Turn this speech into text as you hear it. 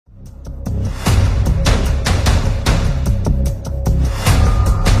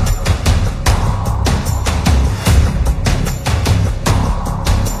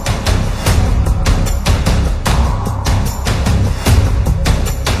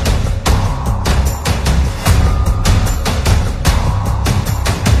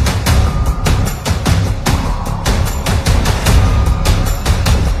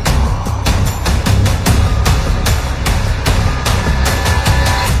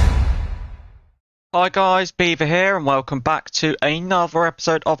Hi guys, Beaver here and welcome back to another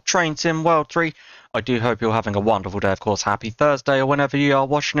episode of Train Sim World 3. I do hope you're having a wonderful day, of course, happy Thursday or whenever you are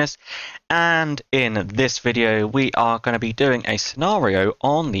watching this. And in this video we are going to be doing a scenario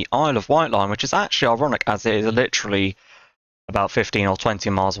on the Isle of Wight line, which is actually ironic as it is literally about 15 or 20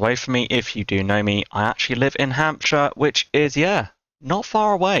 miles away from me. If you do know me, I actually live in Hampshire, which is, not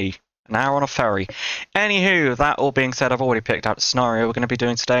far away. An hour on a ferry. Anywho, that all being said, I've already picked out the scenario we're going to be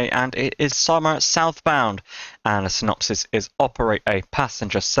doing today, and it is Summer Southbound. And the synopsis is operate a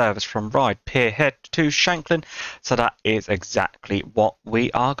passenger service from Ryde Pierhead to Shanklin. So that is exactly what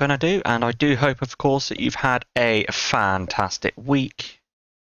we are going to do, and I do hope, of course, that you've had a fantastic week.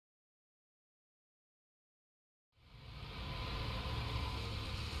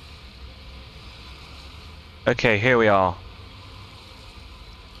 Okay, here we are.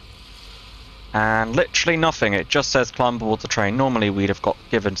 And literally nothing, it just says climb aboard the train. Normally we'd have got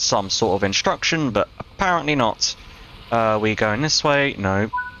given some sort of instruction, but apparently not. We going this way? No.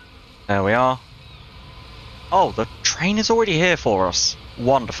 There we are. Oh, the train is already here for us.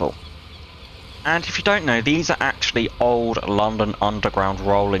 Wonderful. And if you don't know, these are actually old London Underground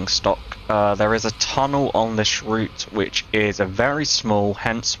rolling stock. There is a tunnel on this route which is very small,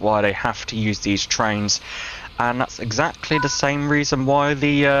 hence why they have to use these trains. And that's exactly the same reason why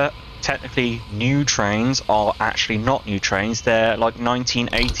the technically new trains are actually not new trains. They're like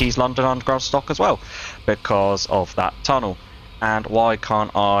 1980s London Underground stock as well, because of that tunnel. And why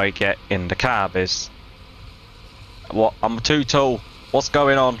can't I get in the cab is... What? I'm too tall. What's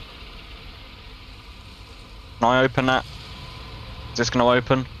going on? Can I open that? Is this going to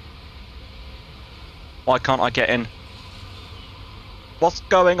open? Why can't I get in? What's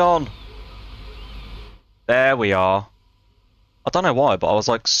going on? There we are. I don't know why, but I was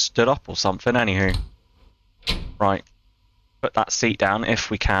like stood up or something. Anywho. Right. Put that seat down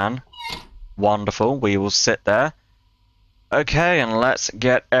if we can. Wonderful. We will sit there. Okay, and let's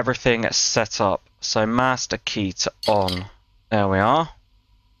get everything set up. So master key to on. There we are.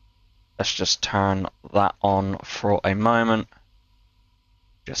 Let's just turn that on for a moment.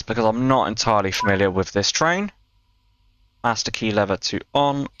 Just because I'm not entirely familiar with this train. Master key lever to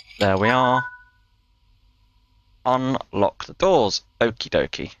on. There we are. Unlock the doors. Okie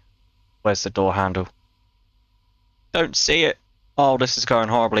dokie. Where's the door handle? Don't see it. Oh, this is going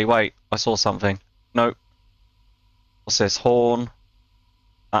horribly. Wait, I saw something. Nope. What's this? Horn.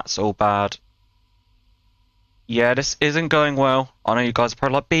 That's all bad. Yeah, this isn't going well. I know you guys are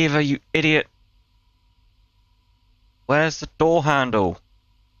probably like, Beaver, you idiot. Where's the door handle?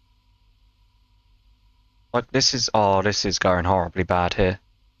 Like, this is... Oh, this is going horribly bad here.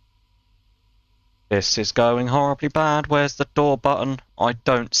 This is going horribly bad. Where's the door button? I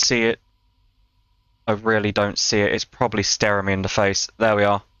don't see it. I really don't see it. It's probably staring me in the face. There we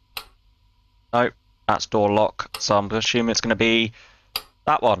are. Nope, that's door lock. So I'm assuming it's going to be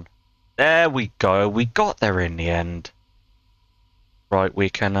that one. There we go. We got there in the end. Right, we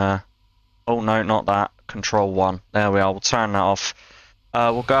can... Oh, no, not that. Control 1. There we are. We'll turn that off.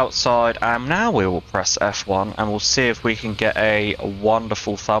 We'll go outside, and now we will press F1, and we'll see if we can get a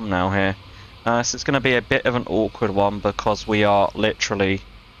wonderful thumbnail here. So it's going to be a bit of an awkward one because we are literally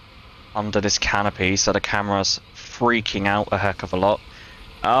under this canopy, so the camera's freaking out a heck of a lot.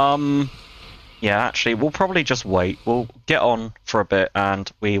 Yeah, actually, we'll probably just wait. We'll get on for a bit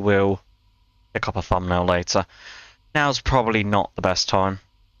and we will pick up a thumbnail later. Now's probably not the best time.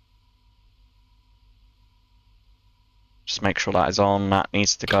 Just make sure that is on. That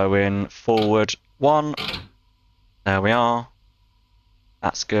needs to go in. Forward 1. There we are.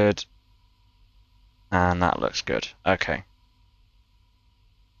 That's good. And that looks good. Okay.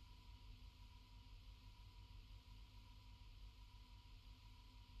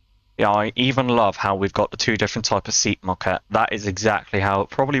 Yeah, I even love how we've got the two different type of seat moquette. That is exactly how it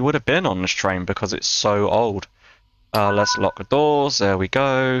probably would have been on this train because it's so old. Let's lock the doors. There we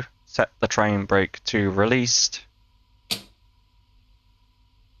go. Set the train brake to released.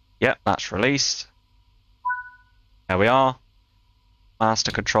 Yep, that's released. There we are.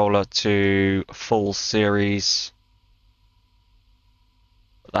 Master controller to full series.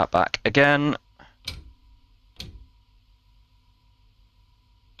 Put that back again.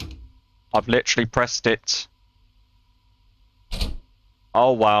 I've literally pressed it.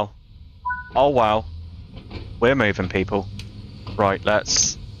 Oh wow. Oh wow. We're moving, people. Right,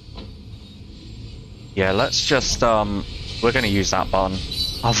 let's... Yeah, let's just, we're gonna use that button.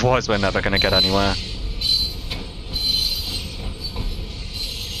 Otherwise we're never gonna get anywhere.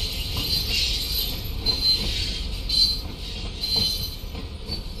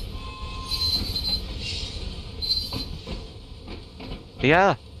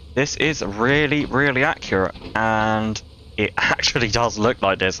 Yeah, This is really, really accurate, and it actually does look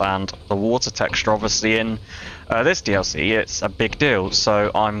like this, and the water texture obviously in this DLC, it's a big deal,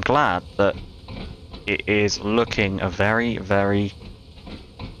 so I'm glad that it is looking very, very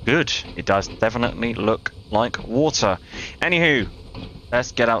good. It does definitely look like water. Anywho,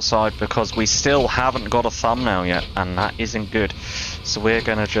 let's get outside because we still haven't got a thumbnail yet, and that isn't good. So we're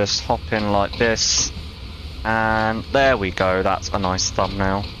going to just hop in like this, and there we go, that's a nice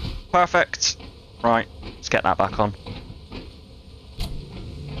thumbnail. Perfect. Right, let's get that back on.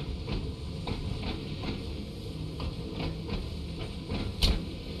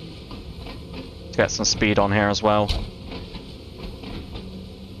 Let's get some speed on here as well.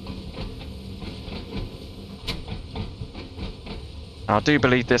 Now, I do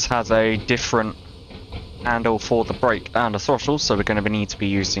believe this has a different handle for the brake and the throttle, so we're going to need to be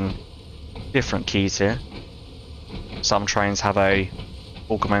using different keys here. Some trains have a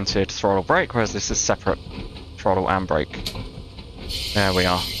augmented throttle brake, whereas this is separate throttle and brake. There we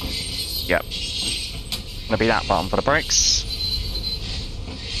are. Yep. Gonna be that button for the brakes.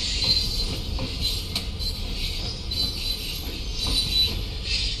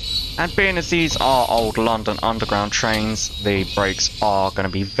 And being as these are old London Underground trains, the brakes are going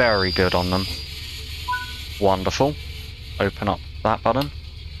to be very good on them. Wonderful. Open up that button.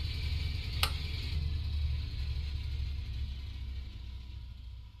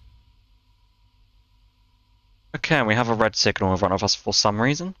 Okay, and we have a red signal in front of us for some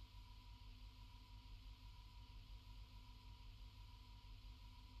reason.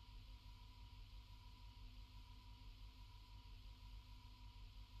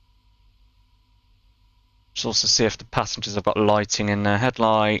 Let's also see if the passengers have got lighting in their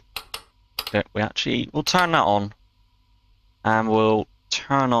headlight. We'll turn that on. And we'll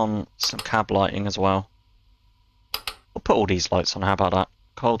turn on some cab lighting as well. We'll put all these lights on, how about that?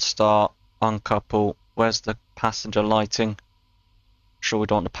 Cold start, uncouple. Where's the passenger lighting? Sure we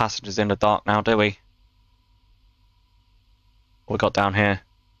don't want the passengers in the dark now, do we? What we got down here?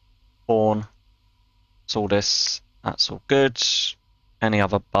 Horn. It's all this. That's all good. Any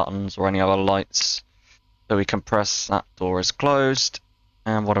other buttons or any other lights that we can press? That door is closed.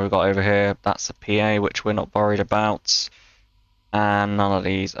 And what have we got over here? That's a PA, which we're not worried about. And none of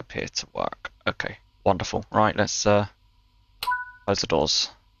these appear to work. Okay, wonderful. Right, let's close the doors.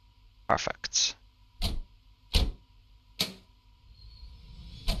 Perfect.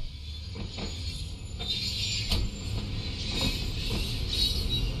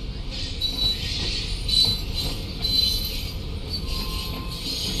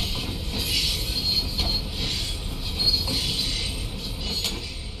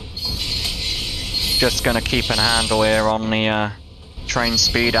 Just going to keep an handle here on the train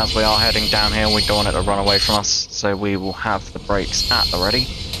speed as we are heading down here. We don't want it to run away from us, so we will have the brakes at the ready.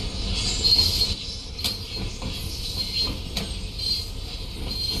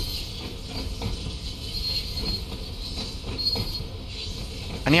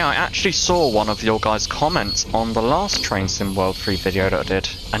 And yeah, I actually saw one of your guys' comments on the last Train Sim World 3 video that I did,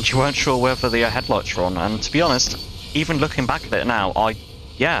 and you weren't sure whether the headlights were on, and to be honest, even looking back at it now,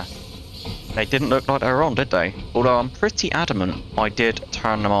 yeah. They didn't look like they were on, did they? Although I'm pretty adamant I did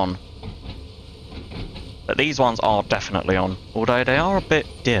turn them on. But these ones are definitely on, although they are a bit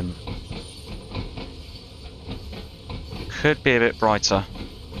dim. Could be a bit brighter.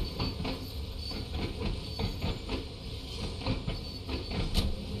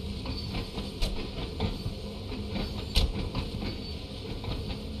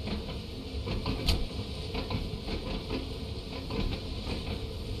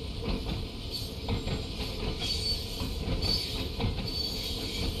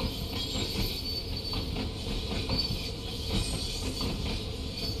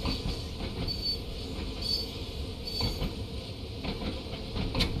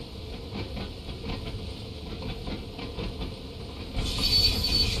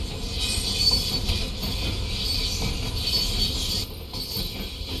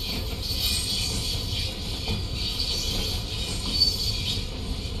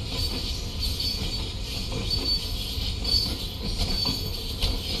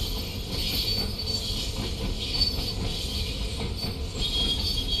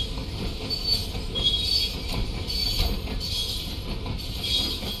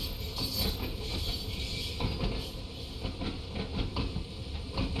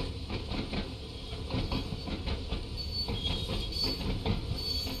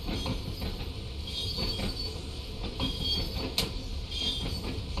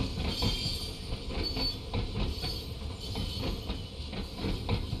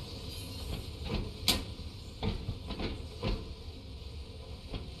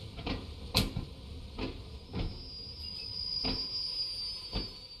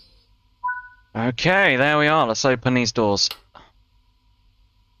 Okay, there we are. Let's open these doors.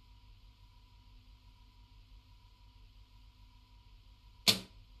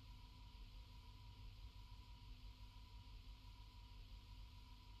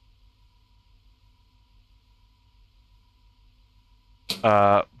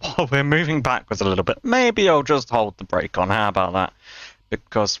 While we're moving backwards a little bit, maybe I'll just hold the brake on. How about that?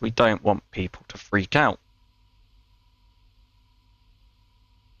 Because we don't want people to freak out.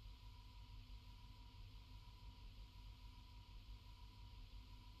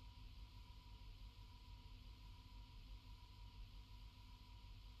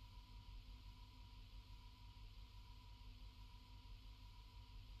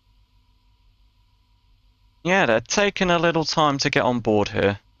 Yeah, they're taking a little time to get on board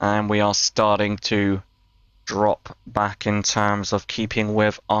here, and we are starting to drop back in terms of keeping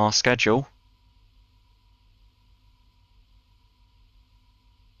with our schedule.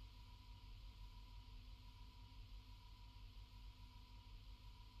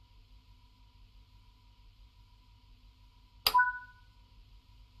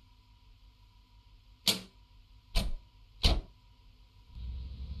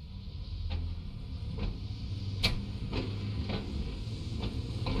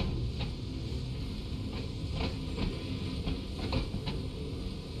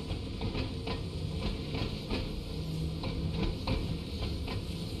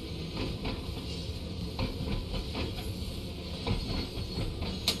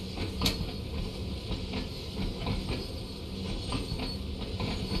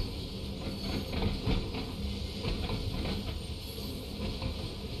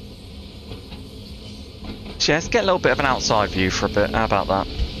 So yeah, let's get a little bit of an outside view for a bit. How about that?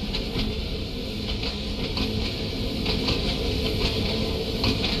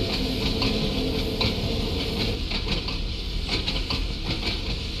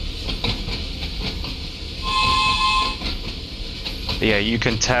 But yeah, you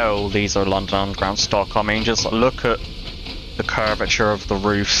can tell these are London Underground stock. I mean, just look at the curvature of the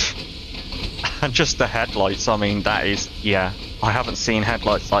roof and just the headlights. I mean, that is, yeah, I haven't seen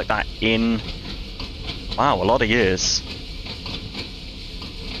headlights like that in, wow, a lot of years.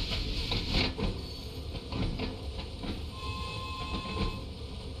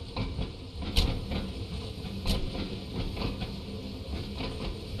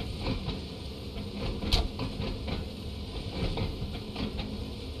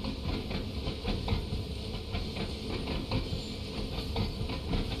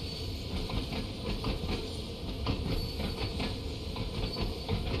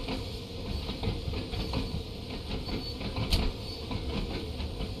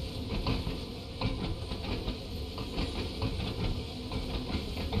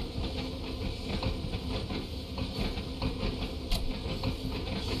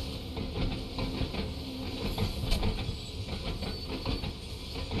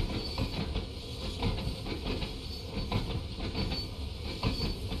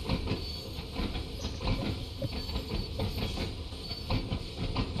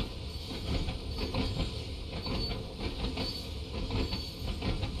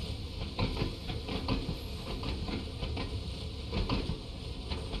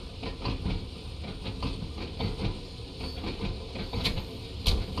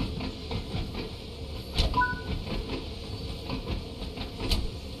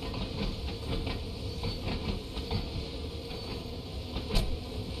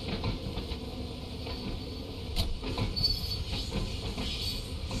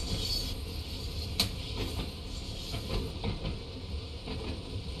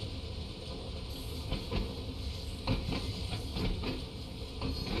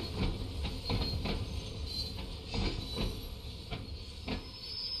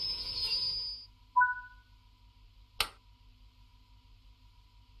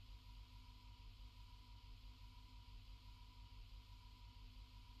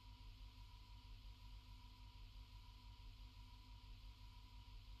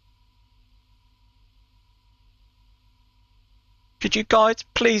 Could you guys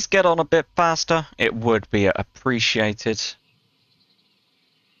please get on a bit faster? It would be appreciated.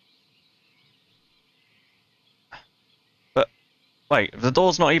 But, wait, the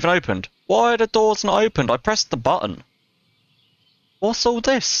door's not even opened. Why are the doors not opened? I pressed the button. What's all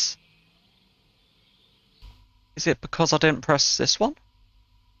this? Is it because I didn't press this one?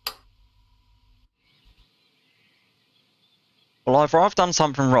 Well, either I've done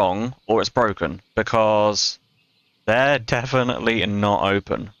something wrong, or it's broken, because they're definitely not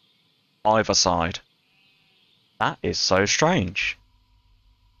open. Either side. That is so strange.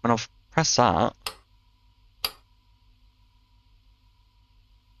 When I've pressed that...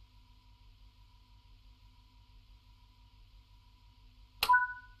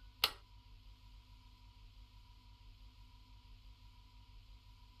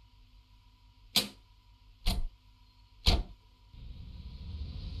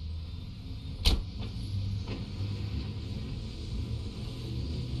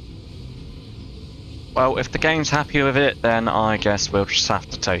 Well, if the game's happy with it, then I guess we'll just have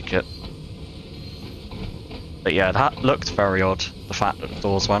to take it. But yeah, that looked very odd, the fact that the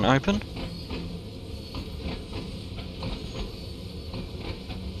doors won't open.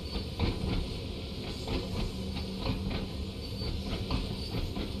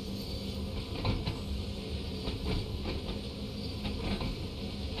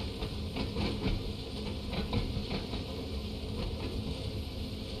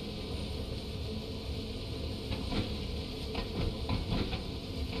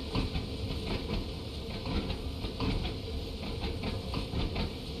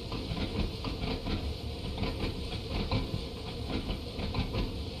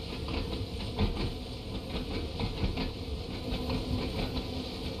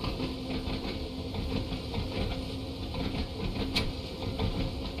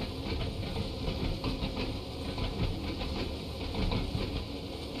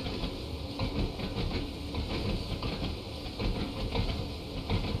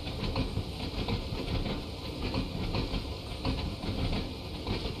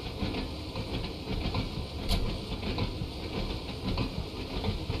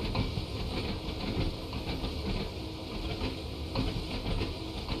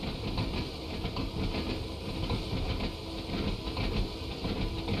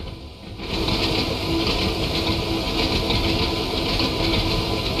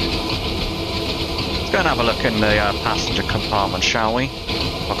 Go and have a look in the passenger compartment, shall we?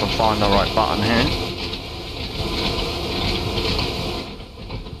 If I can find the right button here.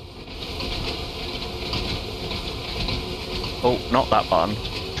 Oh, not that button.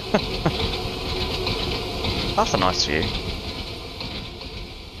 That's a nice view.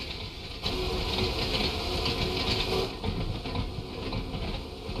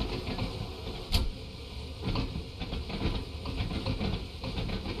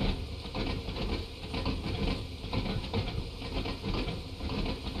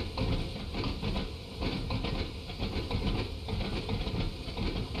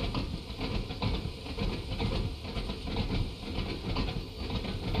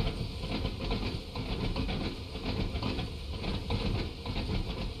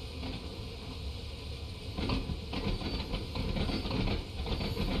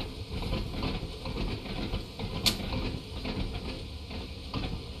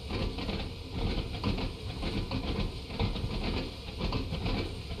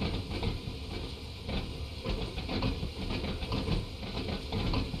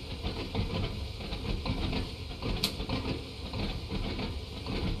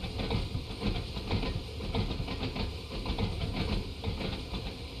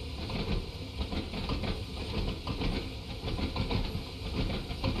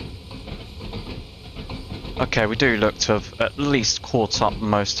 Okay, we do look to have at least caught up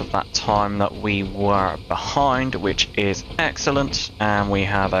most of that time that we were behind, which is excellent, and we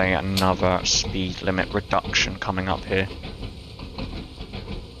have another speed limit reduction coming up here.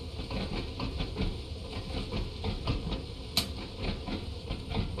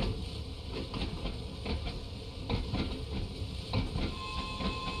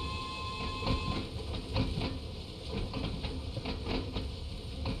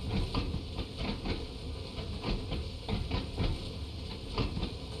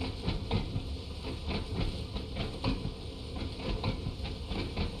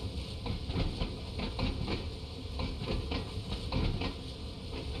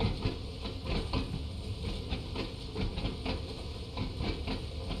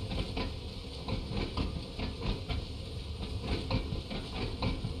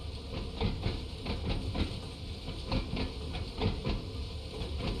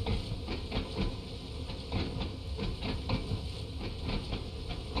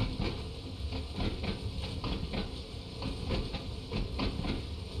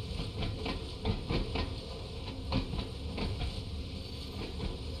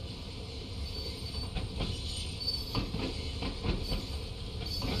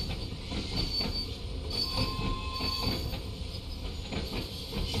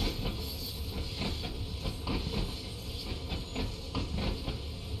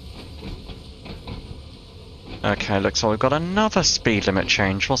 Okay, looks like we've got another speed limit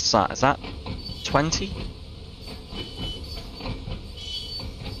change. What's that? Is that 20?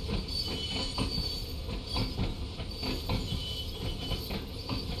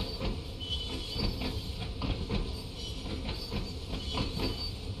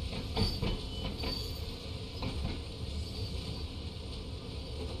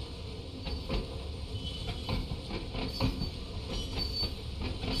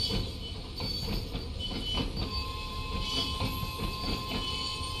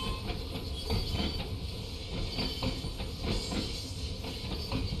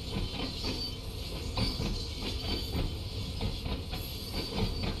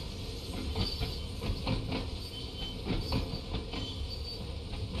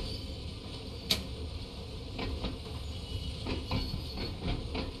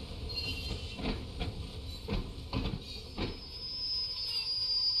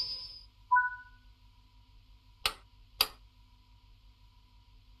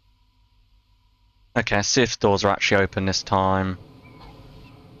 Okay, see if doors are actually open this time.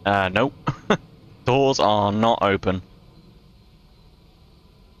 Nope. Doors are not open.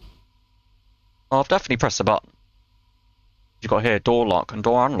 Oh, I've definitely pressed the button. You've got here door lock and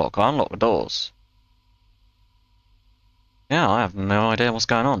door unlock. I unlock the doors. Yeah, I have no idea what's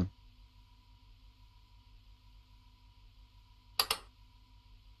going on.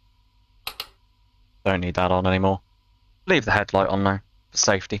 Don't need that on anymore. Leave the headlight on now, for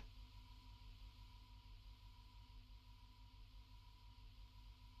safety.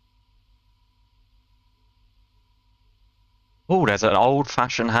 Oh, there's an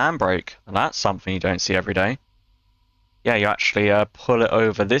old-fashioned handbrake. And that's something you don't see every day. Yeah, you actually pull it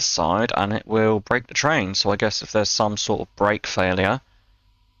over this side and it will brake the train. So I guess if there's some sort of brake failure,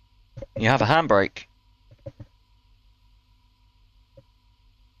 you have a handbrake.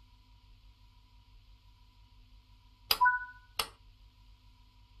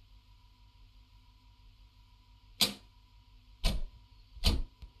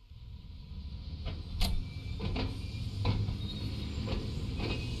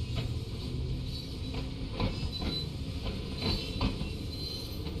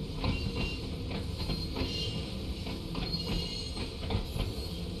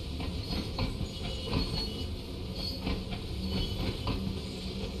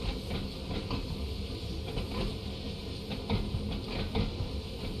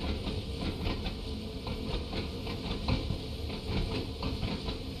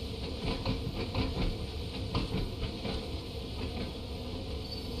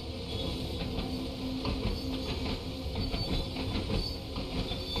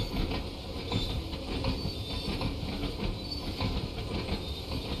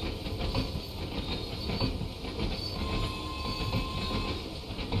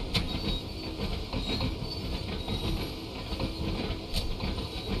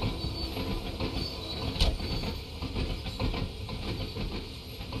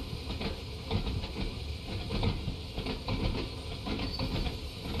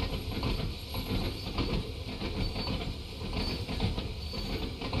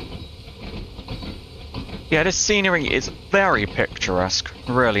 Yeah, this scenery is very picturesque,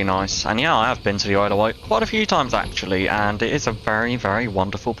 really nice. And yeah, I have been to the Isle of Wight quite a few times actually, and it is a very, very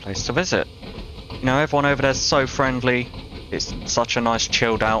wonderful place to visit. You know, everyone over there is so friendly. It's such a nice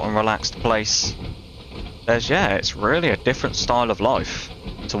chilled out and relaxed place. Yeah, it's really a different style of life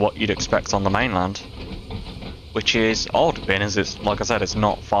to what you'd expect on the mainland. Which is odd, being as it's, like I said, it's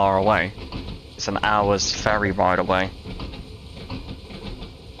not far away. It's an hour's ferry ride away.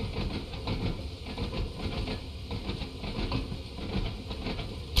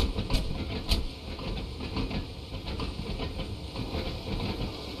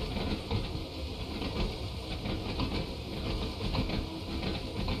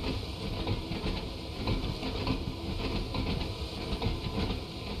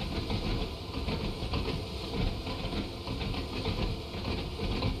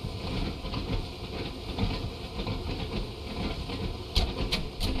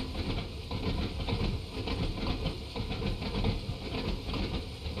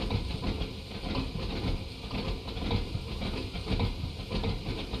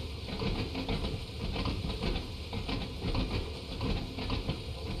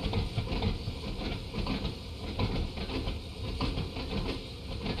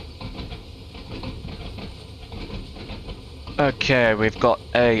 Okay, we've got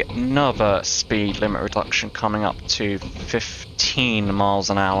another speed limit reduction coming up to 15 miles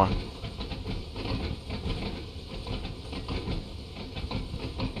an hour.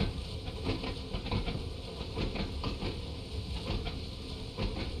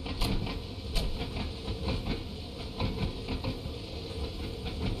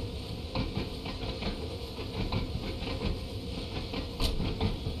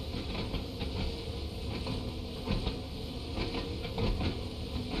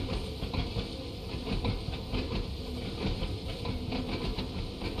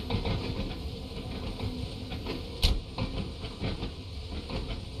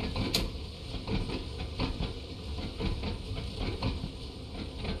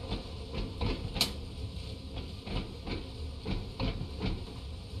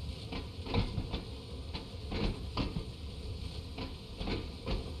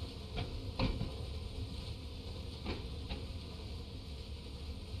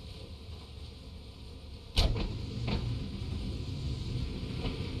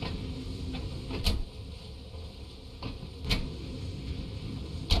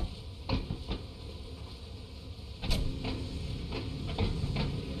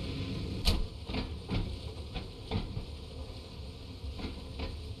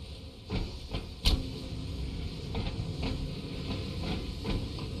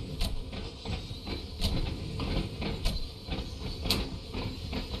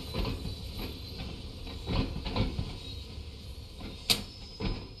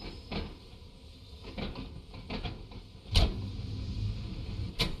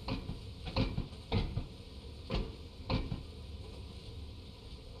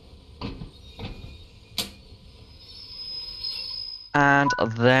 And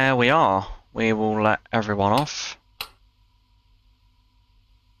there we are. We will let everyone off.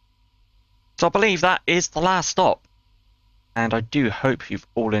 So I believe that is the last stop. And I do hope you've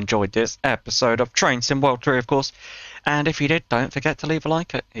all enjoyed this episode of Train Sim World 3, of course. And if you did, don't forget to leave a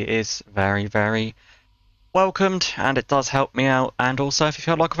like. It is very, very welcomed, and it does help me out. And also, if you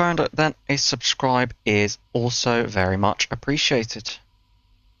feel like around it, then a subscribe is also very much appreciated.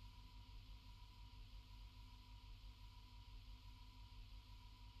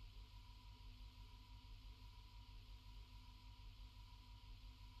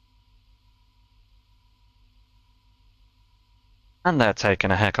 And they're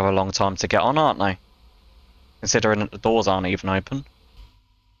taking a heck of a long time to get on, aren't they? Considering that the doors aren't even open.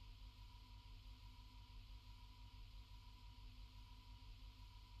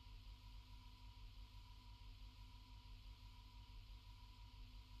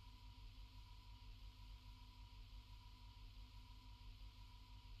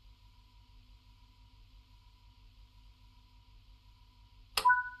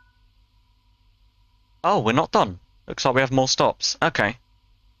 Oh, we're not done. Looks like we have more stops. Okay.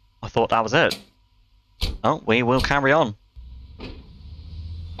 I thought that was it. Oh, we will carry on.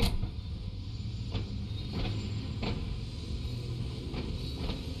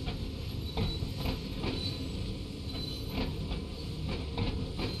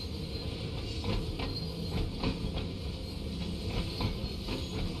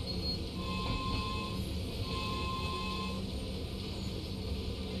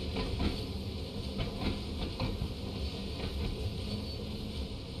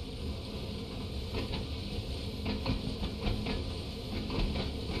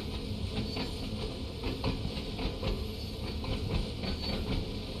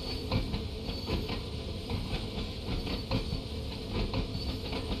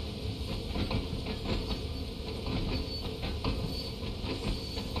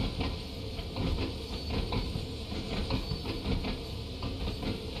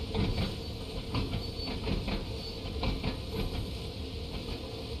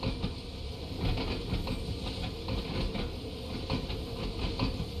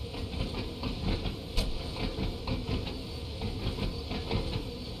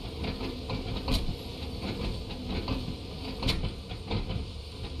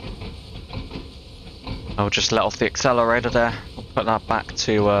 I'll just let off the accelerator there. I'll put that back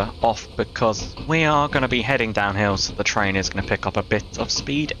to off because we are going to be heading downhill, so the train is going to pick up a bit of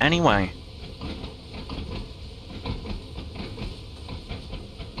speed anyway.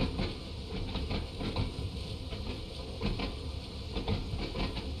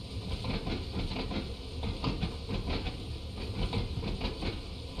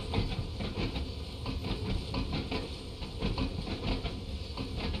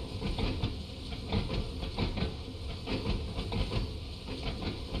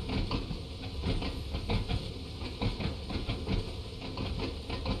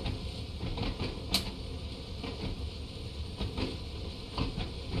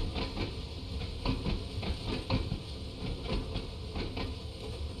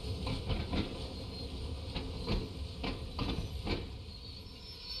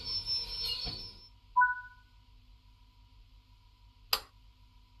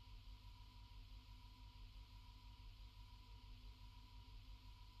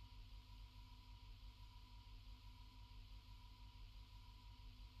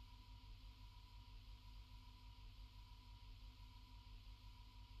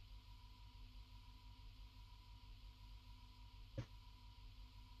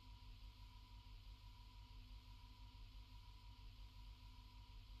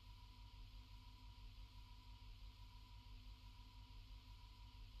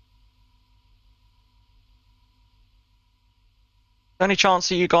 Any chance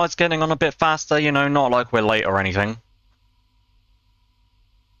of you guys getting on a bit faster? You know, not like we're late or anything.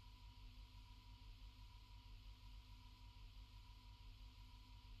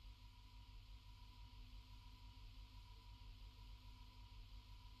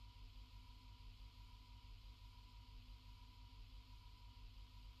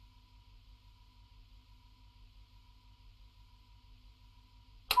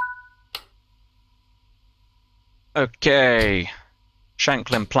 Okay.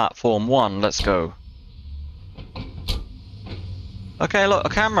 Shanklin Platform 1, let's go. Okay, look, a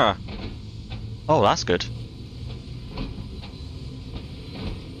camera. Oh, that's good.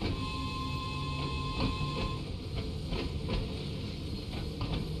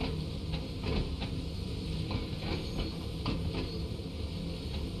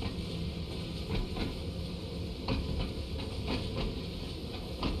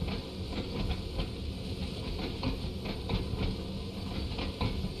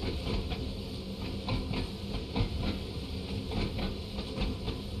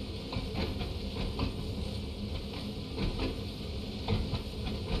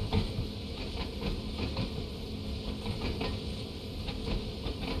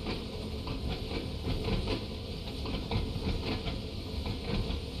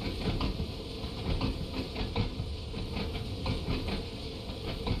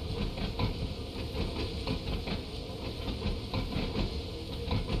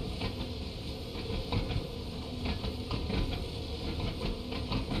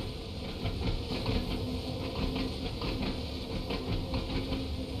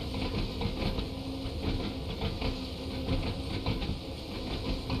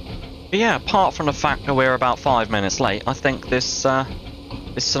 But yeah, apart from the fact that we're about 5 minutes late, I think this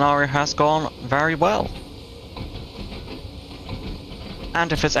this scenario has gone very well.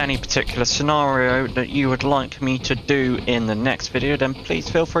 And if there's any particular scenario that you would like me to do in the next video, then please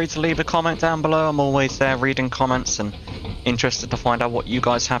feel free to leave a comment down below. I'm always there reading comments and interested to find out what you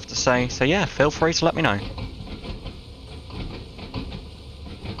guys have to say. So yeah, feel free to let me know.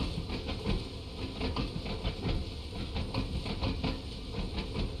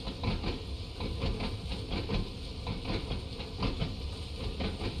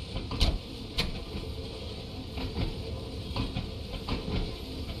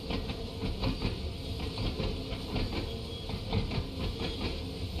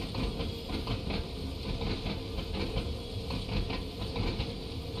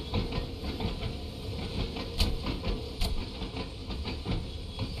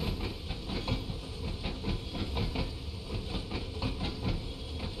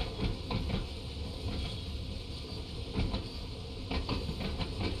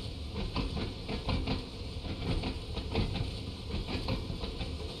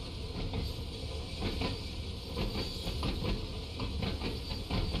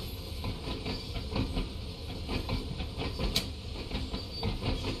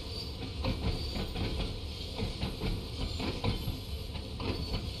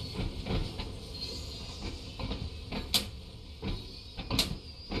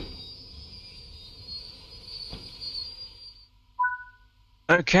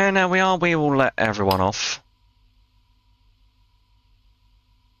 Okay, now we will let everyone off.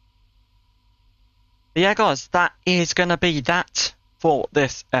 But yeah guys, that is going to be that for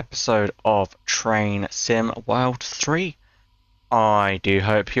this episode of Train Sim World 3. I do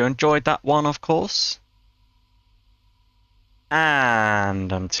hope you enjoyed that one, of course.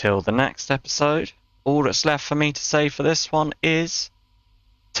 And until the next episode, all that's left for me to say for this one is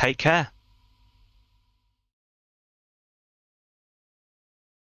take care.